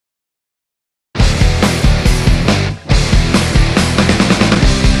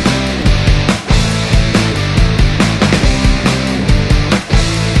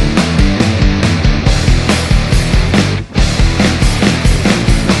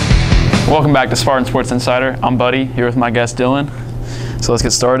Welcome back to Spartan Sports Insider. I'm Buddy, here with my guest Dylan. So let's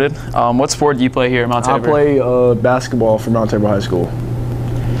get started. What sport do you play here at Mount Tabor? I play basketball for Mount Tabor High School.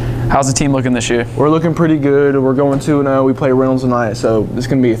 How's the team looking this year? We're looking pretty good. We're going 2-0. We play Reynolds tonight, so it's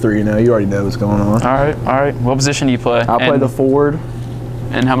going to be a 3-0. You already know what's going on. All right. What position do you play? I play the forward.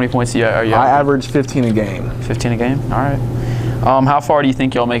 And how many points are you? I average 15 a game. 15 a game? All right. How far do you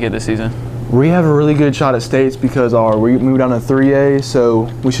think y'all make it this season? We have a really good shot at states because we moved down to 3A, so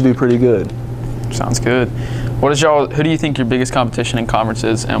we should do pretty good. Sounds good. Who do you think your biggest competition in conference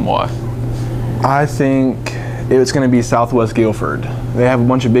is and why? I think it's going to be Southwest Guilford. They have a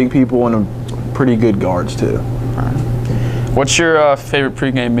bunch of big people and pretty good guards too. All right. What's your favorite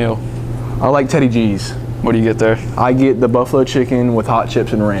pregame meal? I like Teddy G's. What do you get there? I get the buffalo chicken with hot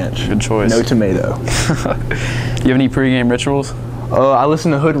chips and ranch. Good choice. No tomato. Do you have any pregame rituals? I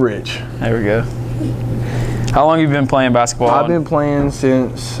listen to Hood Rich. There we go. How long have you been playing basketball? I've been playing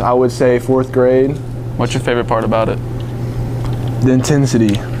since, I would say, 4th grade. What's your favorite part about it? The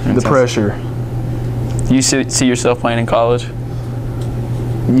intensity, the pressure. Do you see yourself playing in college?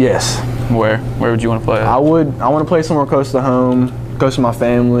 Yes. Where would you want to play at? I want to play somewhere close to home, close to my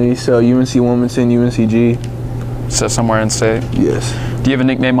family, so UNC Wilmington, UNCG. So somewhere in state? Yes. Do you have a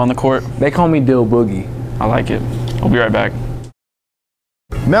nickname on the court? They call me Dill Boogie. I like it. I'll be right back.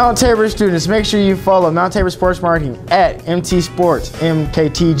 Mount Tabor students, make sure you follow Mount Tabor Sports Marketing at MT Sports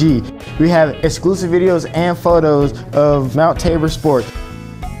MKTG. We have exclusive videos and photos of Mount Tabor sports.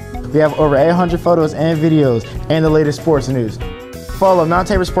 We have over 800 photos and videos and the latest sports news. Follow Mount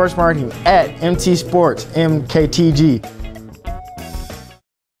Tabor Sports Marketing at MT Sports MKTG.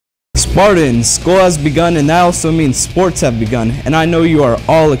 Spartans, school has begun, and that also means sports have begun, and I know you are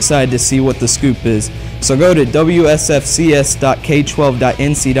all excited to see what the scoop is. So go to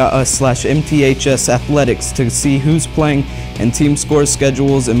wsfcs.k12.nc.us/mthsathletics to see who's playing and team scores,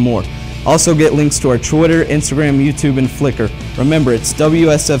 schedules, and more. Also get links to our Twitter, Instagram, YouTube, and Flickr. Remember, it's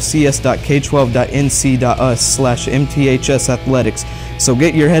wsfcs.k12.nc.us/mthsathletics. So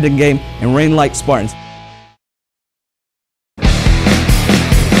get your head in game and reign like Spartans.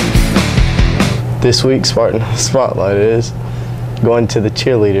 This week's Spartan Spotlight is going to the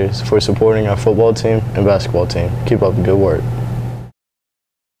cheerleaders for supporting our football team and basketball team. Keep up the good work.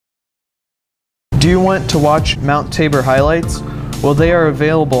 Do you want to watch Mount Tabor highlights? Well, they are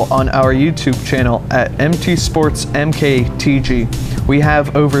available on our YouTube channel at MT Sports MKTG. We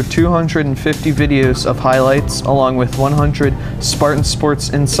have over 250 videos of highlights along with 100 Spartan Sports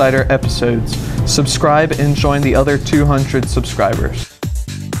Insider episodes. Subscribe and join the other 200 subscribers.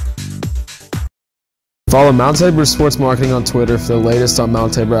 Follow Mount Tabor Sports Marketing on Twitter for the latest on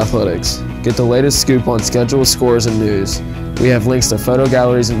Mount Tabor athletics. Get the latest scoop on schedule, scores, and news. We have links to photo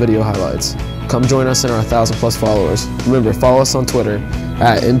galleries and video highlights. Come join us and our 1,000+ followers. Remember, follow us on Twitter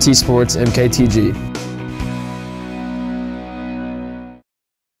at MT Sports MKTG.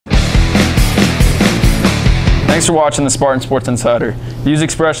 Thanks for watching the Spartan Sports Insider. Views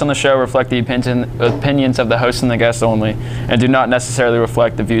expressed on the show reflect the opinions of the host and the guests only, and do not necessarily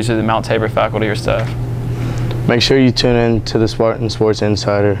reflect the views of the Mount Tabor faculty or staff. Make sure you tune in to the Spartan Sports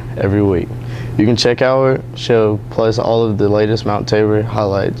Insider every week. You can check our show plus all of the latest Mount Tabor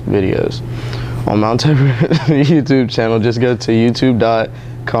highlights videos on Mount Tabor YouTube channel. Just go to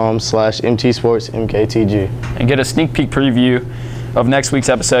youtube.com/mtsportsmktg. And get a sneak peek preview of next week's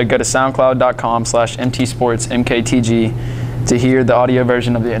episode. Go to soundcloud.com/mtsportsmktg to hear the audio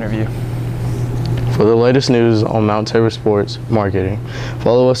version of the interview. For the latest news on Mount Tabor Sports Marketing,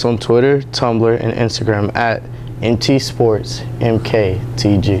 follow us on Twitter, Tumblr, and Instagram at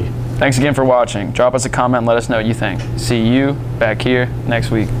mtsportsmktg. Thanks again for watching. Drop us a comment and let us know what you think. See you back here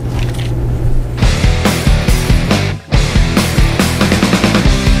next week.